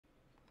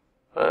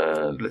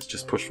And let's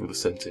just push through the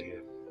centre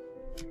here.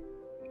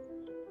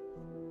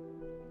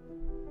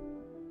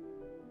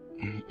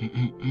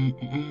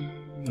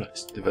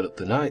 Let's develop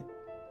the knight.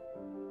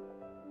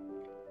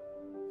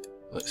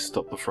 Let's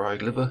stop the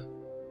fried liver.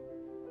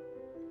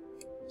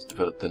 Let's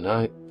develop the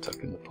knight,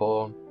 attacking the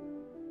pawn.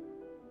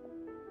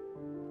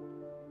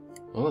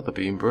 Oh, they're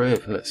being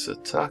brave. Let's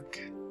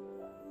attack.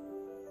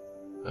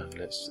 And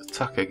let's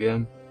attack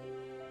again.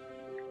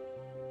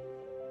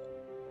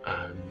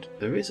 And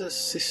there is a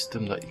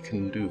system that you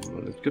can do.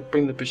 You could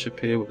bring the bishop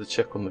here with a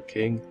check on the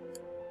king.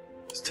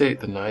 Let's take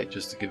the knight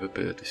just to give a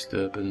bit of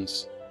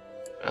disturbance.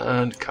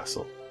 And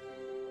castle.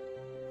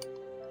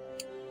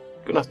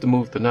 Gonna have to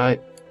move the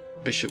knight.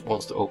 Bishop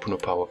wants to open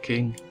up our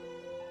king.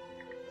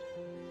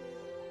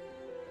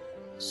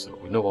 So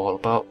we know all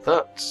about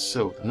that.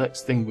 So the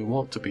next thing we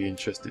want to be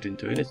interested in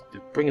doing is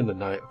bringing the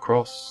knight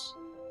across.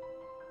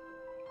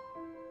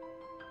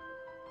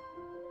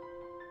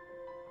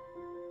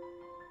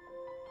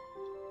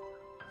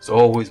 So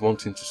always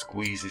wanting to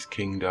squeeze his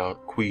queen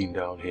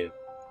down here.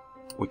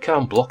 We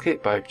can block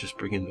it by just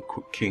bringing the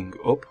king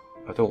up.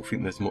 I don't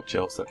think there's much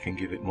else that can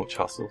give it much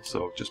hassle,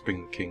 so just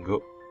bring the king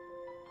up.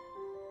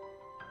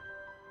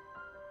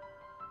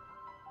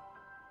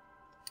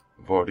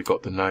 I've already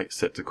got the knight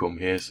set to come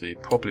here, so you're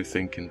probably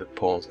thinking the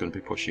pawn's going to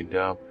be pushing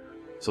down.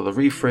 So they're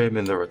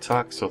reframing their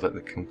attack so that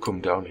they can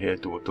come down here,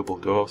 do a double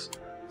dose.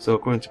 So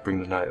we're going to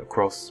bring the knight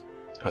across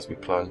as we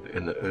planned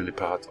in the early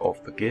part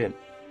of the game.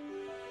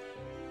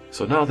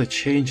 So now they're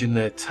changing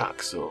their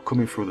attack, so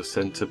coming through the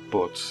centre,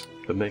 but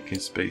they're making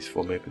space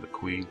for maybe the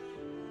queen.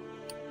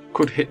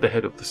 Could hit the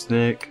head of the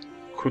snake,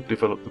 could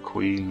develop the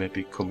queen,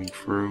 maybe coming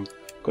through.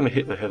 Going to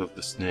hit the head of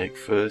the snake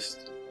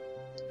first,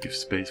 give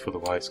space for the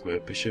white square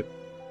bishop.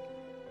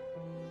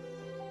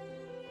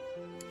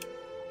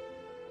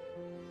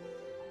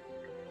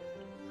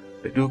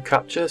 They do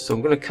capture, so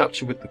I'm going to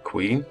capture with the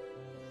queen.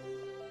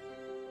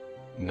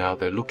 Now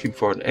they're looking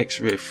for an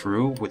X-ray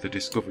through with a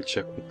discovery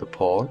check with the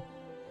pawn.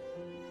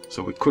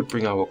 So we could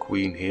bring our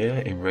queen here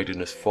in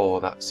readiness for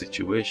that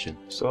situation.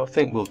 So I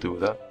think we'll do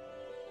that.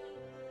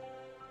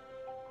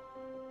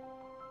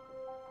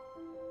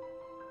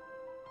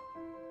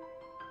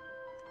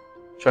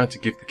 Trying to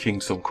give the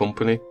king some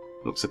company.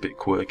 Looks a bit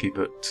quirky,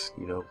 but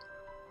you know,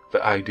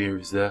 the idea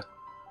is there.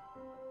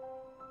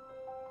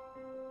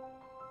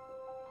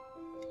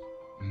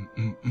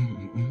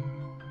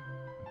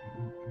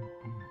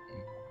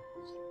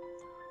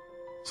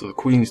 So the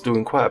queen's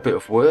doing quite a bit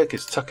of work.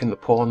 It's attacking the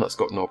pawn that's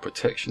got no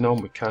protection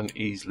on. We can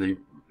easily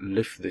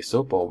lift this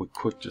up, or we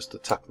could just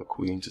attack the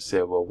queen to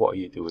say, well, what are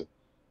you doing?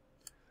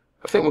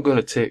 I think we're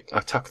going to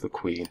attack the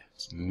queen.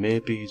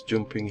 Maybe he's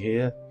jumping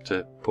here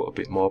to put a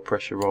bit more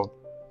pressure on.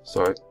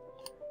 Sorry.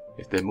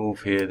 If they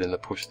move here, then they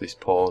push this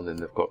pawn, then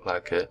they've got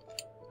like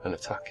an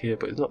attack here,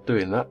 but he's not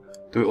doing that.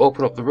 Do we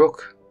open up the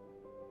rook?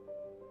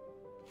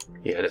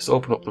 Yeah, let's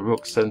open up the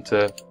rook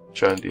centre,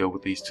 try and deal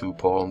with these two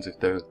pawns if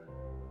they're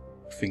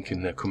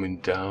thinking they're coming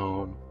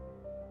down.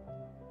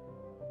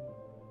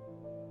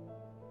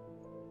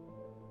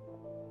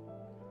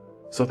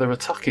 So they're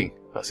attacking.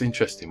 That's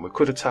interesting. We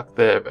could attack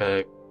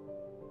their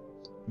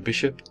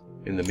bishop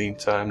in the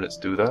meantime. Let's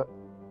do that.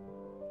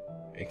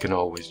 It can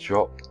always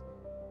drop.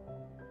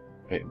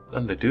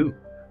 And they do.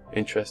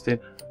 Interesting.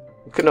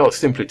 We can now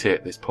simply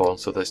take this pawn,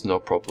 so there's no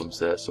problems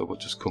there. So we'll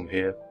just come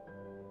here.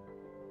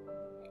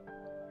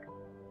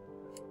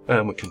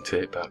 And we can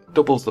take back.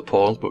 Doubles the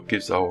pawns, but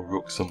gives our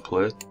rook some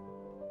play.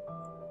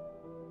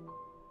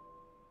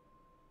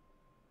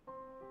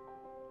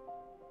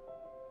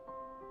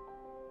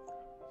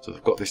 So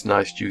they've got this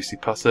nice juicy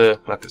passer.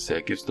 Like I say,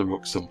 it gives the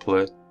rook some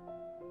play.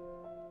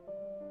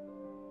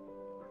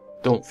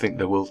 Don't think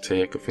they will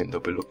take. I think they'll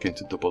be looking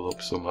to double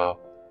up somehow.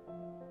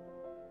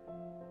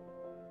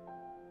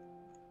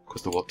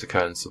 Because they want to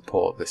kind of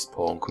support this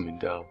pawn coming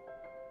down.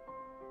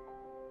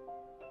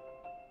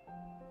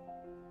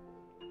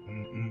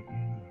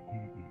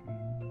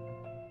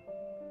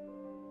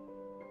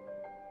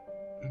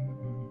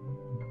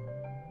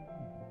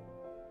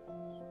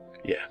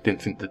 Yeah,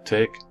 didn't think they'd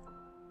take.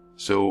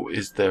 So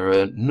is there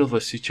another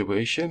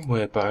situation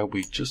whereby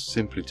we just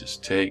simply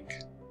take,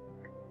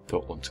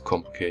 don't want to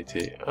complicate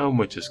it, and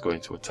we're just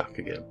going to attack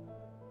again?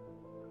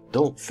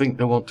 Don't think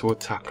they want to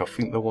attack. I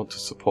think they want to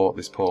support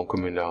this pawn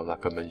coming down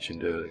like I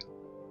mentioned earlier.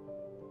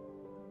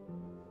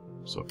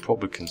 So I'll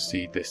probably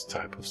concede this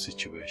type of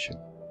situation.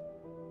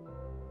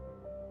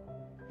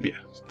 Yeah,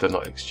 they're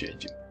not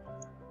exchanging.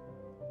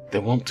 They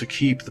want to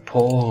keep the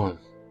pawn.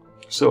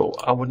 So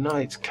our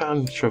knight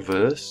can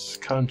traverse,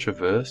 I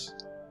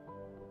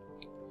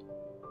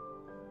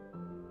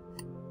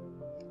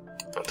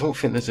don't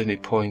think there's any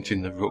point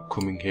in the rook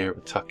coming here,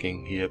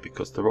 attacking here,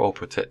 because they're all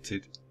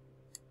protected.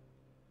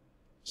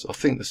 So I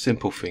think the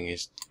simple thing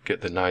is get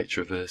the knight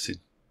traversing.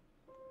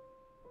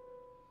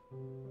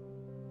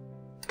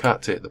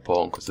 Can't take the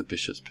pawn because the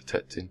bishop's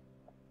protecting.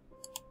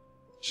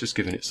 It's just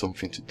giving it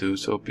something to do.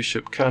 So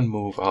bishop can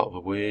move out of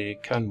the way,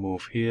 can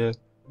move here,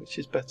 which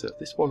is better.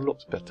 This one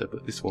looks better,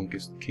 but this one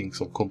gives the king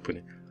some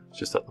company. It's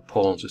just that the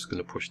pawn's just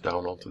going to push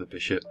down onto the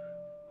bishop.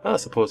 I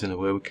suppose in a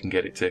way we can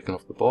get it taken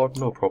off the board,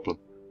 no problem.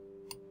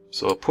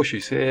 So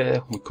pushes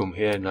here, we come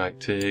here, knight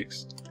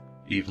takes,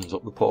 evens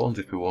up the pawns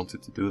if we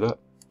wanted to do that.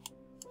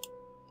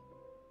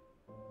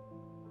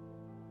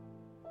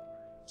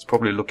 It's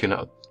probably looking at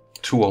a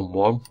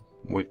 2-on-1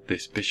 with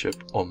this bishop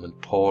on the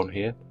pawn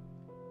here.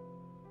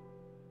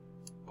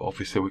 But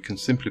obviously we can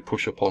simply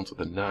push up onto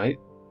the knight.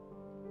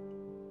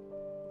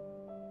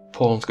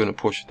 Pawn's going to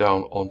push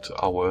down onto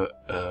our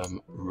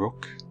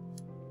rook,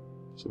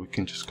 so we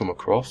can just come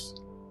across.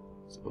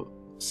 So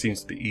it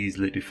seems to be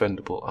easily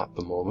defendable at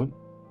the moment.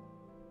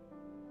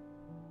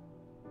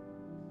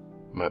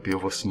 Might be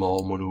other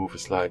small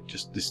manoeuvres like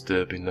just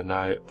disturbing the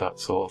knight, that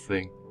sort of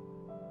thing.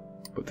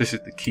 But this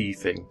is the key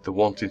thing, the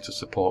wanting to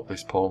support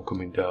this pawn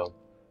coming down.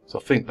 So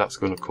I think that's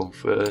going to come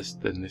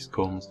first, then this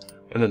comes,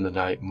 and then the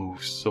knight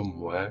moves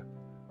somewhere.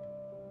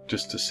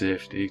 Just to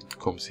safety,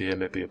 comes here,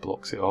 maybe it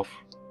blocks it off.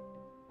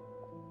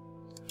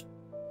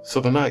 So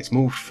the knight's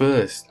moved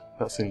first,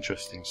 that's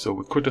interesting. So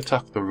we could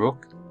attack the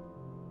rook,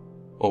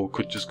 or we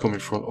could just come in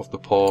front of the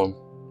pawn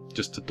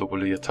just to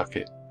doubly attack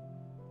it.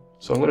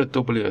 So I'm going to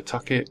doubly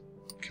attack it.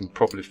 You can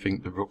probably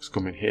think the rook's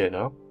coming here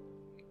now.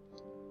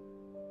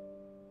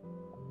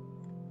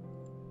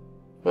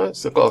 Right,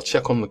 so I've got to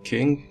check on the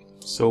king.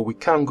 So we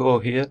can go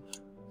here.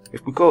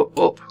 If we go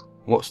up,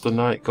 what's the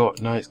knight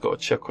got? Knight's got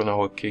to check on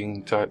our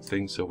king type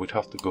thing, so we'd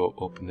have to go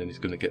up and then he's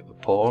going to get the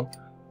pawn.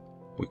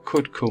 We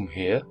could come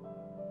here,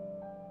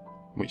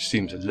 which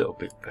seems a little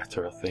bit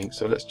better, I think.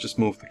 So let's just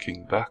move the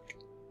king back.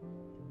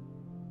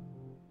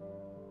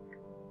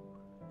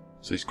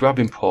 So he's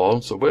grabbing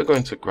pawn, so we're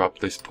going to grab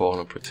this pawn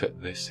and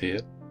protect this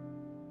here.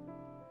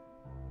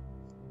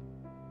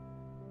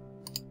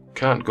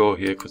 Can't go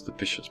here because the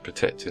bishop's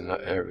protecting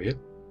that area.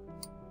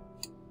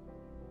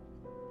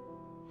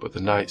 But the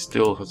knight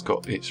still has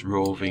got its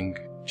roving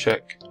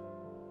check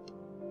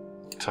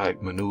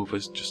type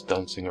manoeuvres, just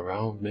dancing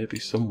around maybe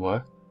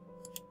somewhere.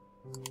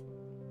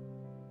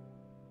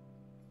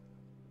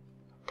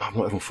 I'm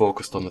not even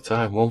focused on the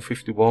time.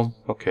 1:51.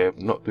 Okay,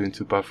 I'm not doing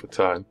too bad for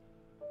time.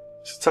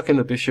 It's attacking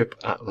the bishop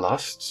at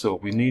last, so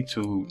we need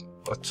to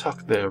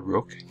attack their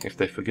rook if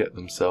they forget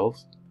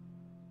themselves.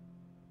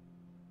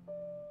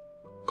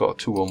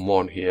 Got a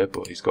 2-on-1 here,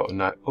 but he's got a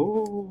knight.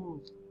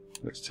 Oh,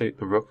 let's take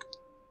the rook.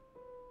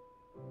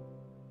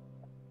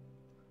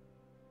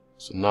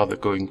 So now they're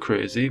going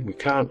crazy. We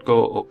can't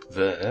go up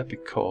there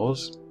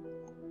because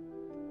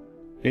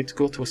I need to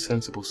go to a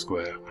sensible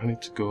square. I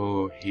need to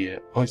go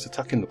here. Oh, he's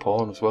attacking the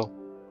pawn as well.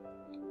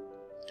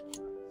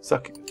 It's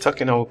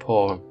attacking our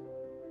pawn.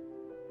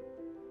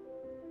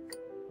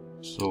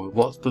 So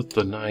what does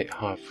the knight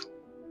have?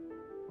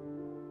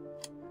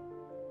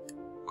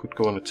 Could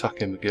go and attack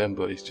him again,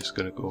 but he's just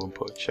going to go and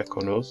put a check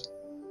on us.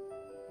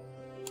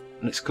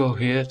 Let's go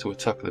here to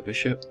attack the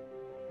bishop.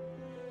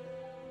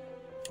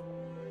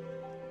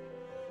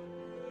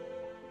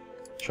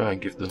 Try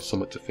and give them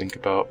something to think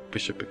about.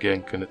 Bishop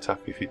again can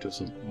attack if he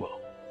doesn't.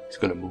 Well, he's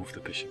going to move the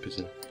bishop,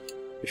 isn't he?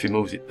 If he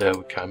moves it there,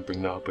 we can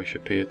bring our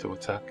bishop here to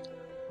attack.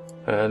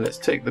 Let's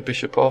take the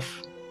bishop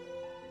off.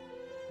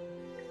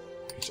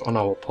 It's on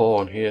our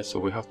pawn here, so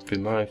we have to be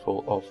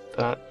mindful of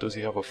that. Does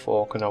he have a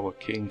fork on our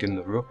king and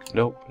the rook?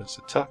 Nope, let's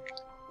attack.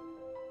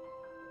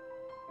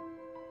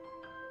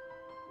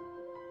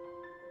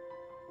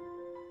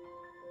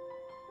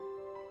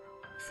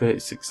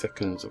 "36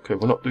 seconds. Okay,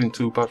 we're not doing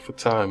too bad for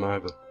time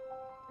either.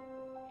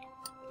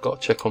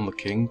 Got to check on the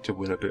king to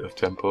win a bit of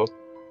tempo.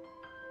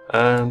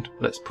 And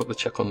let's put the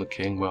check on the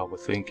king while we're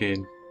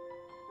thinking.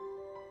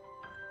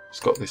 He's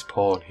got this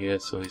pawn here,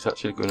 so he's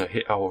actually going to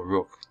hit our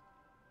rook.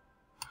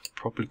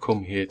 Probably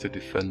come here to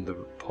defend the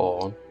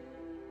pawn.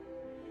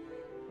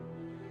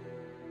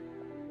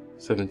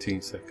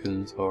 17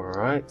 seconds,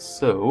 alright,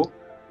 so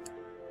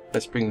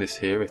let's bring this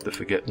here if they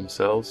forget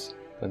themselves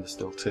and they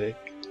still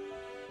take.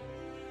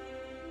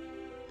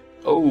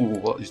 Oh,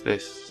 what is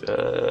this?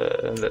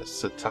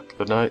 Let's attack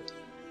the knight.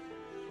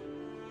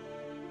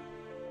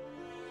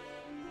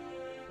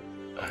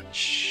 And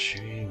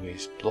she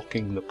is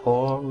blocking the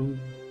pawn.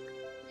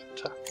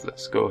 Attack,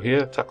 let's go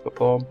here, attack the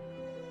pawn.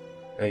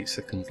 8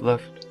 seconds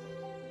left.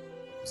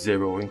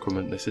 0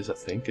 increment this is, I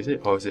think, is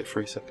it? Or is it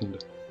 3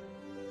 seconds?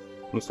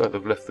 Looks like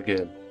they've left the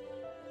game.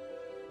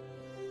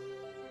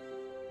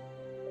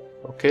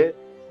 Okay,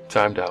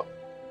 timed out.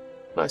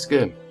 Nice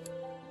game.